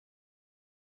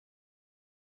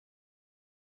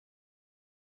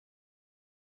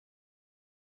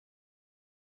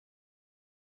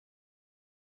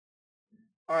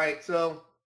All right, so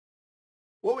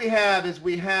what we have is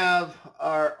we have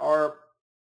our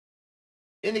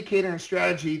indicator and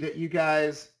strategy that you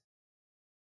guys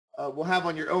will have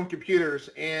on your own computers,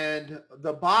 and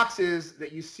the boxes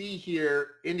that you see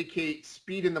here indicate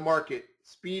speed in the market.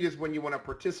 Speed is when you want to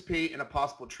participate in a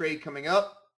possible trade coming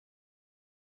up.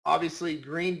 Obviously,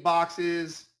 green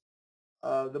boxes,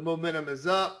 the momentum is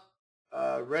up.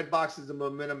 Red boxes, the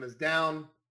momentum is down.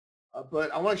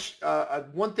 But I want to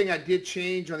one thing I did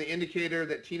change on the indicator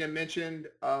that Tina mentioned.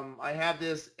 I have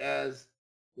this as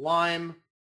lime.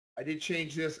 I did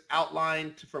change this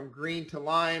outline from green to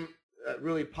lime. It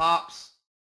really pops.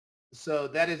 So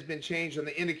that has been changed on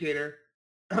the indicator.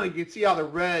 You can see how the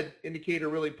red indicator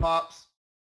really pops.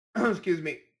 Excuse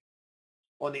me.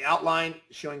 On the outline,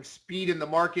 showing speed in the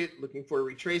market, looking for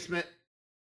a retracement.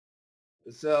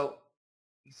 So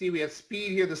you see we have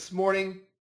speed here this morning.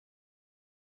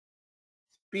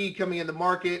 Speed coming in the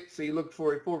market, so you look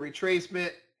for a full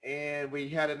retracement, and we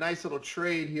had a nice little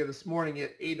trade here this morning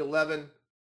at 8:11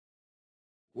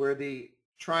 where the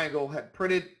triangle had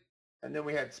printed, and then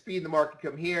we had speed in the market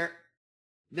come here.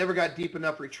 Never got deep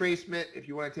enough retracement. If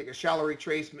you want to take a shallow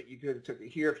retracement, you could have took it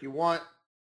here if you want.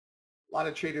 A lot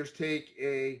of traders take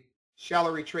a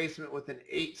shallow retracement with an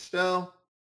 8 stow.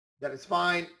 That is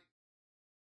fine.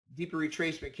 Deeper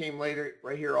retracement came later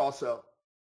right here also.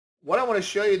 What I want to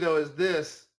show you though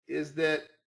is that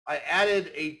I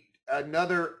added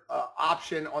another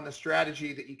option on the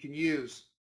strategy that you can use.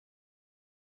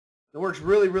 It works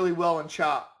really, really well in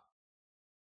chop.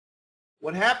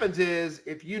 What happens is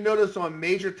if you notice on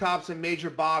major tops and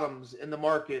major bottoms in the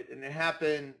market, and it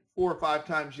happened 4 or 5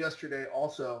 times yesterday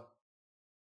also.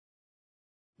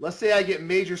 Let's say I get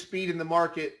major speed in the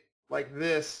market like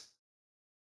this.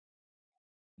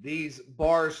 These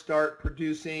bars start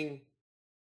producing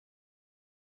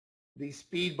these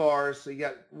speed bars. So you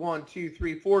got 1, 2,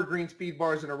 3, 4 green speed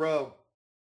bars in a row.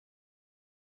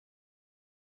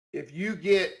 If you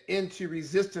get into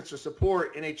resistance or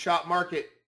support in a chop market,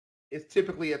 it's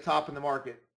typically a top in the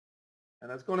market. And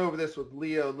I was going over this with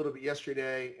Leo a little bit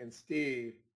yesterday and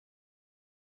Steve.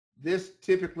 This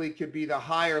typically could be the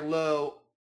high or low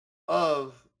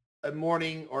of a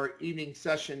morning or evening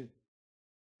session.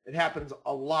 It happens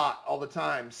a lot all the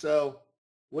time. So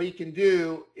what you can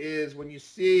do is when you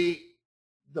see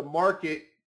the market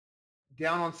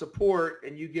down on support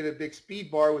and you get a big speed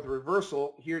bar with a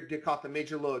reversal, here it did caught the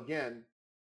major low again.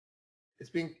 It's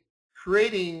been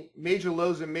creating major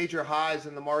lows and major highs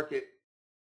in the market.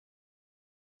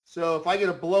 So if I get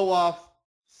a blow off,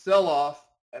 sell off,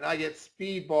 and I get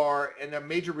speed bar and a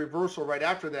major reversal right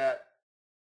after that,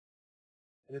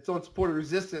 and it's on support or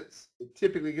resistance, it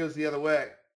typically goes the other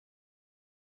way.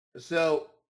 So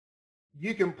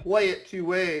you can play it 2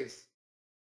 ways,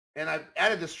 and I've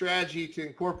added the strategy to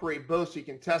incorporate both so you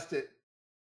can test it.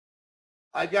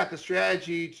 I've got the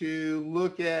strategy to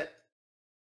look at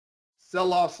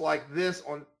sell-offs like this.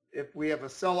 On if we have a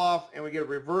sell-off and we get a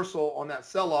reversal on that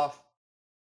sell-off,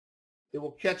 it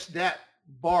will catch that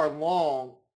bar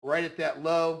long right at that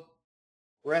low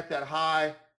or at that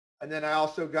high, and then I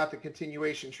also got the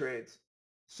continuation trades.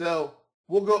 So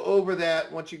we'll go over that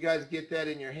once you guys get that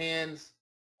in your hands.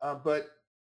 But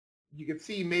you can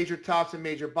see major tops and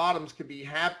major bottoms could be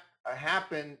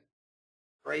happen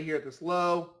right here at this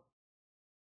low,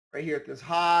 right here at this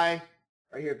high,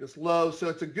 right here at this low. So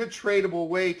it's a good tradable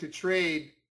way to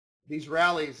trade these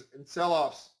rallies and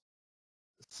sell-offs.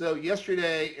 So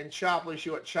yesterday in chop, let's see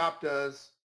what chop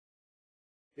does.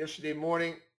 Yesterday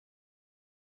morning,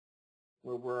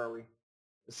 where are we?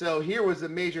 So here was a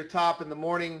major top in the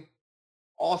morning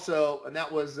also, and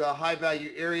that was a high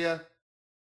value area.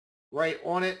 Right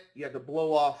on it, you had the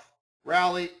blow off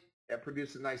rally that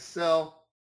produced a nice sell.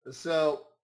 So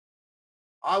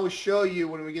I will show you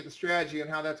when we get the strategy and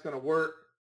how that's going to work.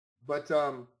 But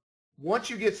once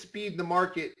you get speed in the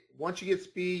market, once you get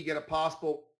speed, you get a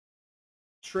possible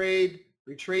trade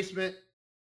retracement.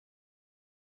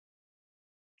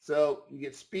 So you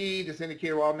get speed, this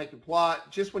indicator while I'm making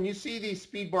plot. Just when you see these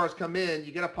speed bars come in,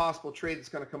 you get a possible trade that's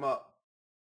going to come up.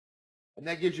 And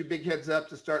that gives you a big heads up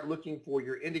to start looking for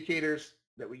your indicators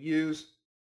that we use,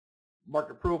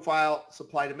 market profile,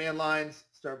 supply demand lines,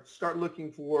 start looking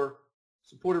for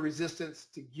support or resistance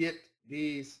to get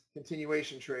these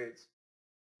continuation trades.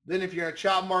 Then if you're in a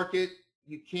chop market,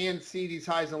 you can see these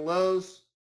highs and lows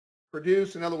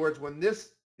produce. In other words, when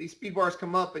these speed bars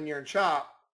come up and you're in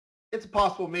chop, it's a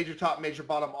possible major top, major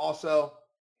bottom also,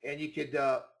 and you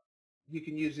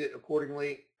can use it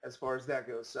accordingly as far as that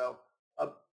goes. So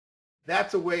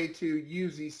that's a way to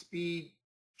use these speed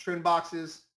trend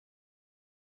boxes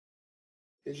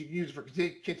is you can use it for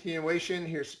continuation.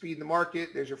 Here's speed in the market.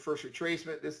 There's your first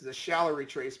retracement. This is a shallow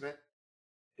retracement.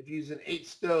 If you use an 8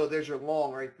 stow, there's your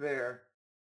long right there.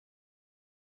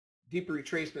 Deeper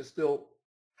retracement still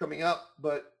coming up,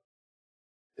 but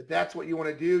if that's what you want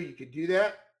to do, you could do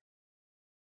that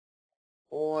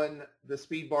on the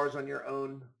speed bars on your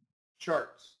own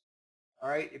charts. All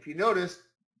right, if you notice,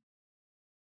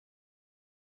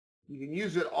 you can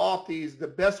use it off these. The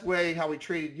best way, how we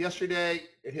traded yesterday,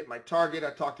 it hit my target.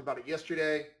 I talked about it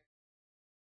yesterday.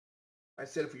 I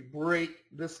said if we break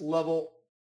this level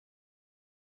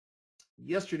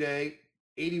yesterday,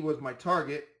 80 was my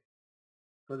target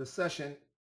for the session,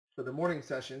 for the morning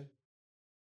session.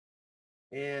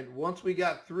 And once we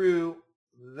got through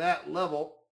that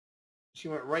level, she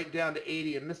went right down to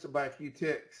 80 and missed it by a few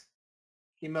ticks.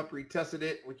 Came up, retested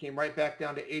it. We came right back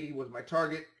down to 80 was my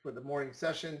target for the morning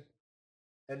session.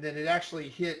 And then it actually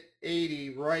hit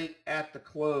 80 right at the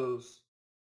close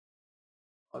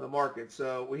on the market.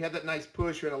 So we had that nice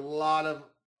push. We had a lot of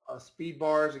speed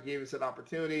bars. It gave us an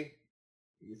opportunity.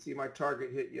 You can see my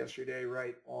target hit yesterday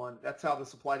right on. That's how the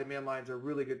supply demand lines are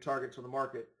really good targets on the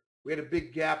market. We had a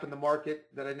big gap in the market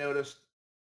that I noticed.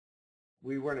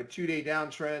 We were in a 2-day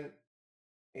downtrend,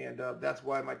 and that's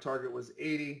why my target was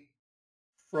 80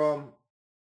 from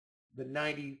the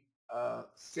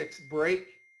 96 break,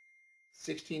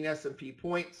 16 S&P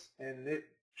points, and it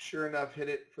sure enough hit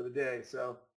it for the day.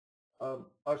 So,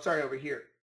 sorry, over here.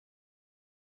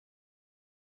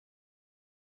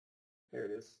 There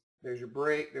it is. There's your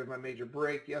break. There's my major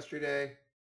break yesterday,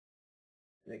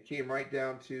 and it came right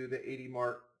down to the 80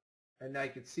 mark. And now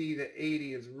you can see that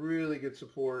 80 is really good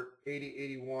support, 80,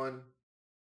 81.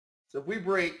 So if we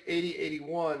break 80,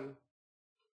 81,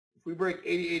 if we break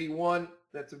 80, 81,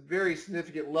 that's a very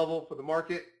significant level for the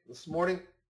market this morning.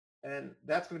 And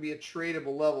that's going to be a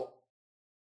tradable level.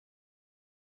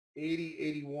 80,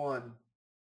 81.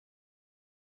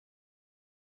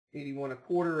 81 a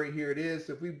quarter right here it is.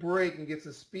 So if we break and get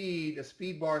some speed, a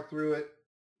speed bar through it,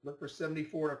 look for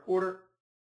 74 and a quarter.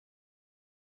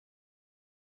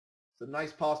 It's a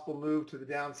nice possible move to the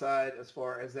downside as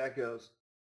far as that goes.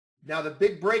 Now the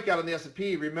big breakout on the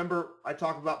S&P, remember I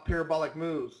talked about parabolic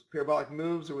moves. Parabolic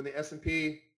moves are when the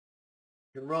S&P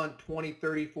can run 20,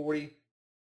 30, 40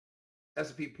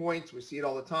 S&P points. We see it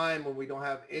all the time when we don't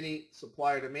have any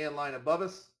supply or demand line above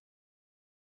us.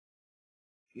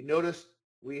 If you notice,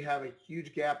 we have a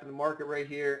huge gap in the market right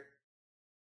here.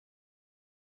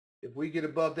 If we get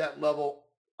above that level,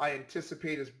 I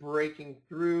anticipate us breaking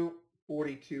through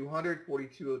 4,200,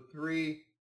 4,203.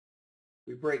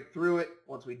 We break through it.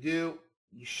 Once we do,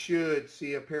 you should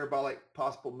see a parabolic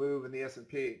possible move in the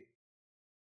S&P.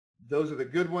 Those are the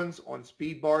good ones on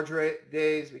speed bar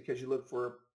days because you look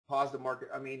for positive market.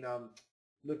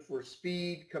 Look for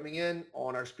speed coming in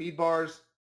on our speed bars.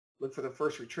 Look for the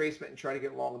first retracement and try to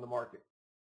get long in the market.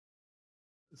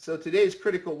 So today's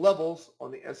critical levels on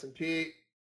the S&P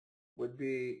would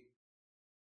be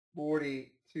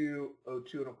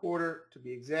 4202 and a quarter to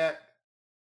be exact.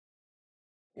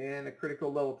 And the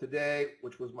critical level today,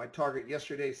 which was my target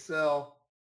yesterday's sell,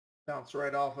 bounced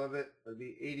right off of it. It would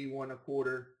be 81 a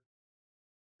quarter.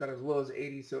 Got as low as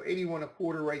 80, so 81 a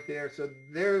quarter right there. So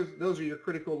those are your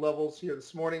critical levels here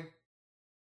this morning.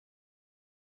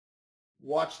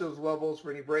 Watch those levels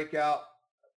for any breakout.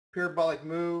 Parabolic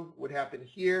move would happen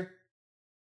here.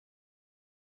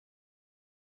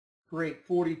 Great,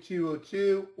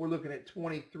 4202. We're looking at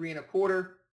 23 and a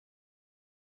quarter.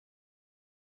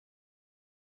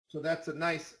 So that's a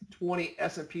nice 20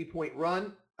 S&P point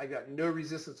run. I got no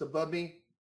resistance above me.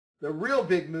 The real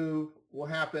big move will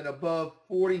happen above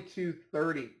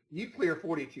 4230. You clear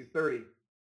 4230.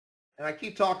 And I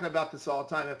keep talking about this all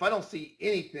the time. If I don't see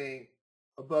anything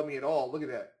above me at all, look at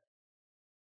that.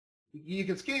 You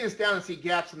can skinny this down and see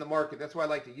gaps in the market. That's why I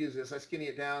like to use this. I skinny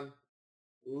it down.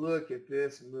 Look at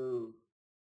this move.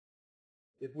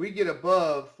 If we get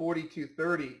above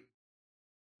 4230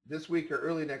 this week or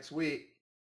early next week,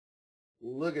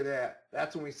 look at that.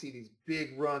 That's when we see these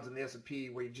big runs in the S&P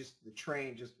where the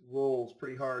train just rolls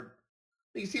pretty hard.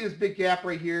 You see this big gap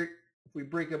right here. If we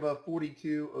break above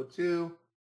 4202,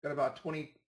 got about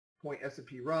 20 point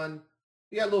S&P run.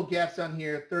 You got little gaps down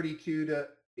here, 32 to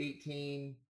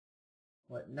 18,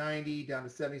 90 down to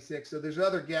 76. So there's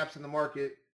other gaps in the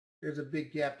market. There's a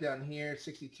big gap down here,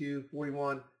 62,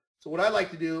 41. So what I like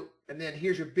to do, and then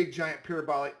here's your big giant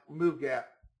parabolic move gap.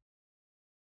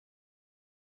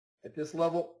 At this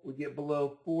level, we get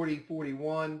below 40,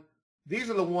 41. These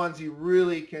are the ones you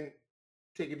really can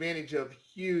take advantage of,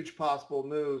 huge possible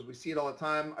moves. We see it all the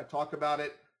time. I talk about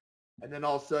it. And then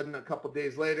all of a sudden, a couple of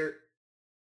days later,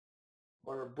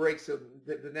 or it breaks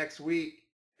the next week,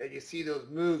 and you see those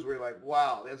moves where you're like,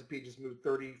 wow, the S&P just moved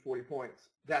 30, 40 points.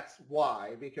 That's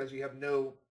why, because you have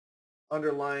no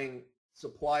underlying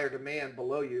supply or demand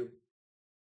below you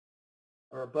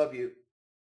or above you.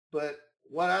 But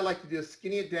what I like to do is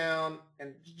skinny it down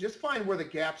and just find where the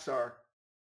gaps are.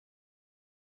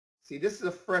 See, this is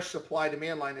a fresh supply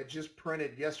demand line that just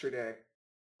printed yesterday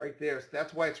right there. So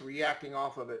that's why it's reacting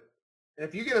off of it. And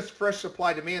if you get a fresh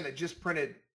supply demand that just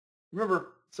printed,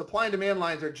 remember, supply and demand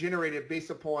lines are generated based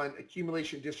upon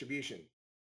accumulation distribution.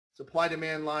 Supply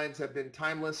demand lines have been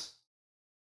timeless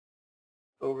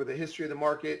over the history of the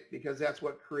market because that's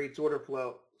what creates order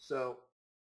flow. So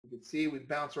you can see we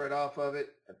bounce right off of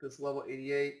it at this level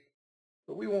 88,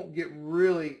 but we won't get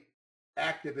really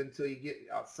active until you get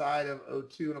outside of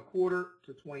 02.25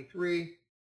 to 23,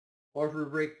 or if we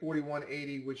break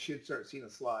 41.80, we should start seeing a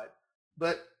slide.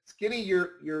 But skinny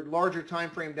your larger time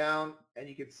frame down, and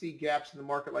you can see gaps in the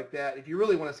market like that. If you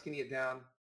really want to skinny it down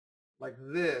like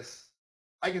this,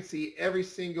 I can see every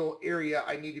single area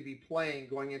I need to be playing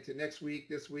going into next week,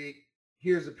 this week.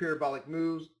 Here's the parabolic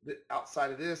moves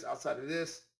outside of this, outside of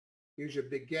this. Here's your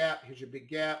big gap, here's your big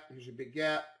gap, here's your big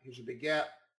gap, here's your big gap.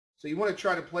 So you want to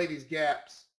try to play these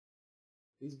gaps.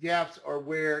 These gaps are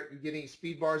where you're getting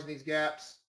speed bars in these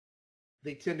gaps.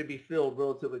 They tend to be filled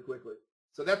relatively quickly.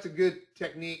 So that's a good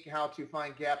technique, how to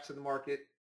find gaps in the market.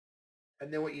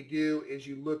 And then what you do is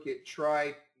you look at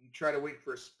you try to wait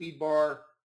for a speed bar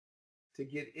to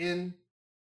get in.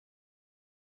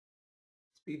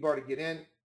 Speed bar to get in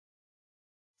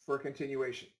for a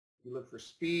continuation. You look for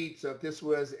speed. So if this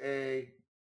was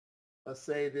let's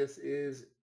say this is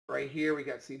right here,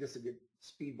 see this is a good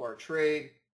speed bar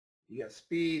trade. You got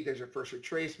speed, there's your first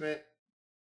retracement,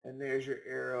 and there's your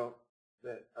arrow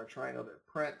our triangle that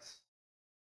prints.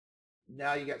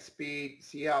 Now you got speed.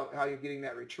 See how you're getting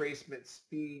that retracement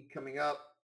speed coming up.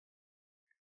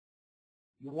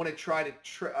 You want to try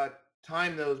to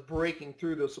time those breaking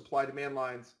through those supply demand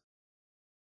lines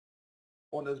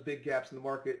on those big gaps in the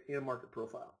market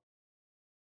profile.